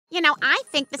I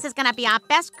think this is gonna be our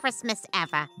best Christmas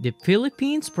ever. The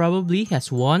Philippines probably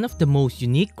has one of the most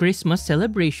unique Christmas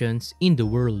celebrations in the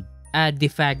world. Add the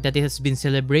fact that it has been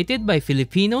celebrated by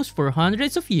Filipinos for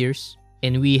hundreds of years,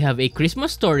 and we have a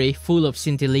Christmas story full of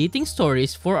scintillating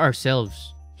stories for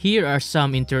ourselves. Here are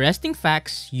some interesting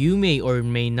facts you may or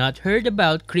may not heard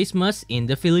about Christmas in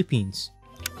the Philippines.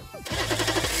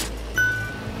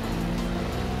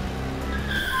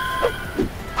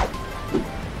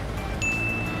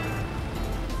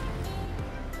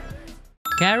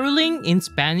 Caroling in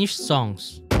Spanish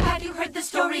songs. Have you heard the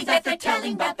story that they're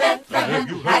telling about Bethlehem?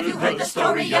 Have you heard the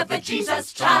story of the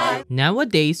Jesus child?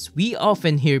 Nowadays, we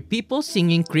often hear people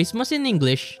singing Christmas in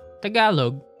English,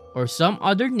 Tagalog, or some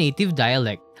other native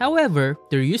dialect. However,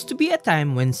 there used to be a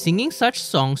time when singing such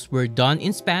songs were done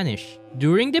in Spanish.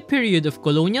 During the period of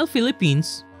colonial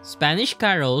Philippines, Spanish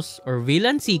carols or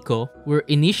villancico were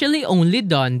initially only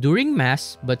done during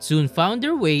Mass but soon found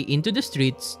their way into the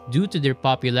streets due to their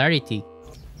popularity.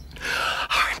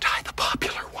 Aren't I the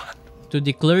popular one? To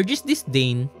the clergy's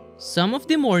disdain, some of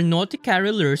the more naughty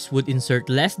carolers would insert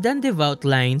less than devout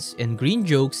lines and green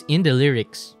jokes in the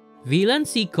lyrics.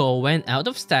 Villancico went out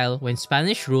of style when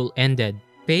Spanish rule ended,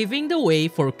 paving the way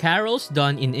for carols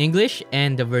done in English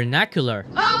and the vernacular.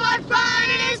 Oh, what fun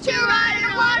it is to ride in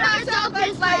a one-horse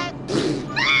open sled!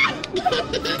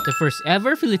 The first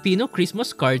ever Filipino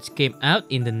Christmas cards came out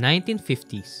in the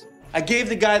 1950s. I gave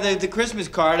the guy the Christmas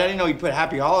card. I didn't know he put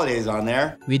Happy Holidays on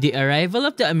there. With the arrival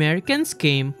of the Americans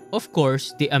came, of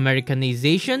course, the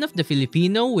Americanization of the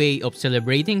Filipino way of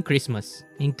celebrating Christmas,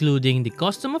 including the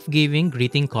custom of giving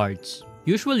greeting cards.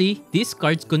 Usually, these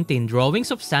cards contain drawings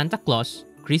of Santa Claus,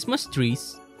 Christmas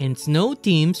trees, and snow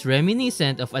themes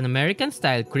reminiscent of an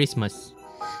American-style Christmas.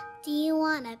 Do you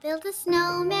wanna build a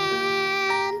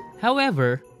snowman?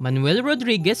 However, Manuel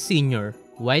Rodriguez Sr.,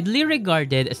 widely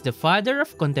regarded as the father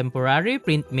of contemporary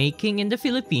printmaking in the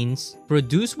Philippines,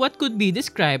 produced what could be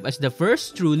described as the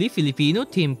first truly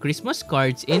Filipino-themed Christmas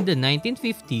cards in the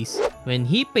 1950s when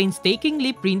he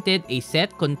painstakingly printed a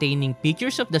set containing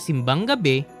pictures of the Simbang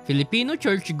Gabi, Filipino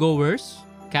churchgoers,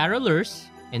 carolers,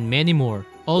 and many more.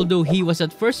 Although he was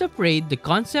at first afraid the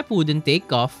concept wouldn't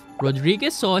take off,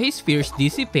 Rodriguez saw his fears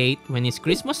dissipate when his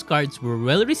Christmas cards were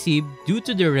well received due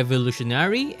to their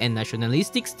revolutionary and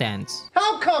nationalistic stance.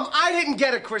 How come I didn't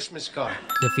get a Christmas card?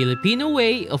 The Filipino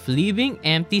way of leaving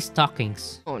empty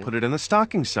stockings. Put it in the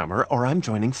stocking summer or I'm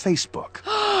joining Facebook.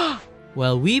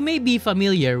 While we may be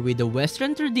familiar with the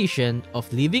Western tradition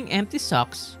of leaving empty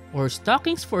socks or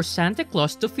stockings for Santa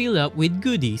Claus to fill up with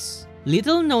goodies,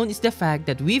 little known is the fact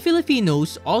that we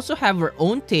Filipinos also have our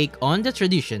own take on the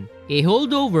tradition. A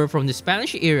holdover from the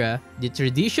Spanish era, the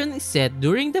tradition is set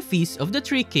during the Feast of the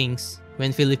Three Kings,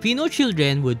 when Filipino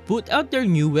children would put out their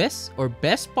newest or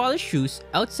best polished shoes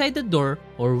outside the door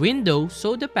or window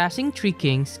so the passing Three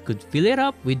Kings could fill it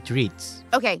up with treats.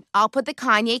 Okay, I'll put the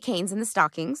Kanye canes in the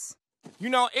stockings.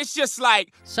 It's just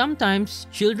like... Sometimes,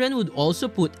 children would also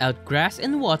put out grass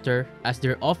and water as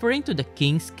their offering to the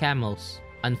king's camels.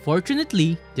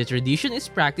 Unfortunately, the tradition is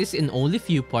practiced in only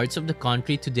few parts of the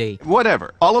country today.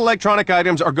 Whatever. All electronic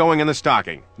items are going in the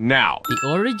stocking. Now.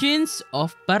 The origins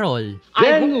of parol.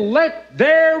 Then let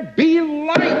there be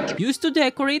light! Used to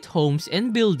decorate homes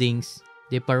and buildings,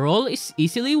 the parol is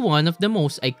easily one of the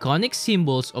most iconic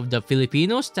symbols of the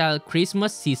Filipino-style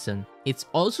Christmas season. It's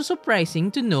also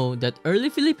surprising to know that early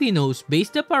Filipinos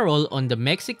based the parol on the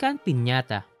Mexican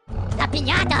piñata. The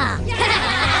piñata!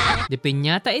 The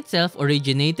piñata itself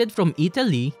originated from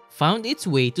Italy, found its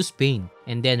way to Spain,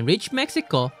 and then reached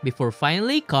Mexico before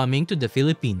finally coming to the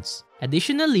Philippines.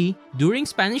 Additionally, during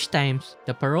Spanish times,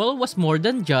 the parol was more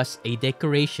than just a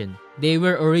decoration. They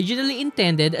were originally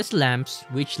intended as lamps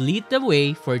which lit the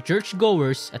way for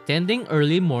churchgoers attending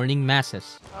early morning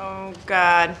masses. Oh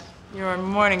God, you're a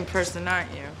morning person,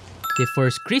 aren't you? The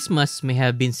first Christmas may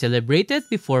have been celebrated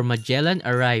before Magellan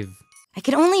arrived. I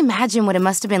could only imagine what it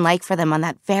must have been like for them on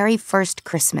that very first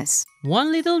Christmas. One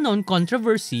little-known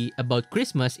controversy about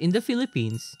Christmas in the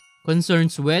Philippines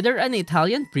concerns whether an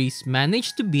Italian priest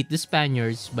managed to beat the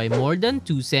Spaniards by more than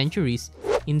 2 centuries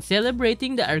in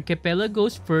celebrating the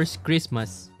archipelago's first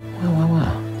Christmas.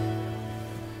 Wow.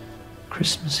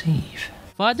 Christmas Eve.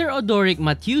 Father Odoric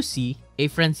Matiusi, a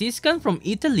Franciscan from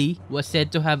Italy, was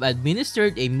said to have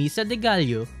administered a Misa de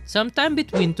Gallo sometime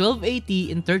between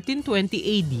 1280 and 1320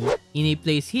 AD in a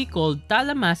place he called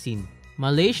Talamasin.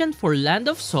 Malaysian for land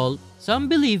of salt, some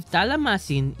believe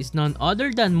Talamasin is none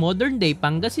other than modern-day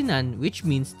Pangasinan, which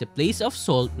means the place of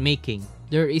salt making.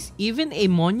 There is even a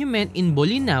monument in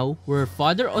Bolinao where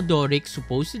Father Odoric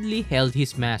supposedly held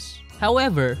his mass.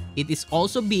 However, it is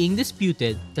also being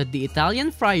disputed that the Italian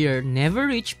friar never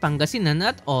reached Pangasinan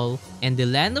at all, and the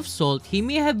land of salt he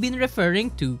may have been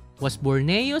referring to was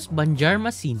Borneo's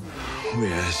Banjarmasin.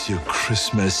 Where's your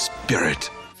Christmas spirit?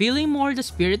 Feeling more the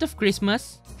spirit of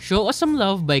Christmas? Show us some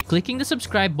love by clicking the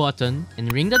subscribe button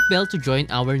and ring that bell to join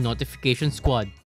our notification squad.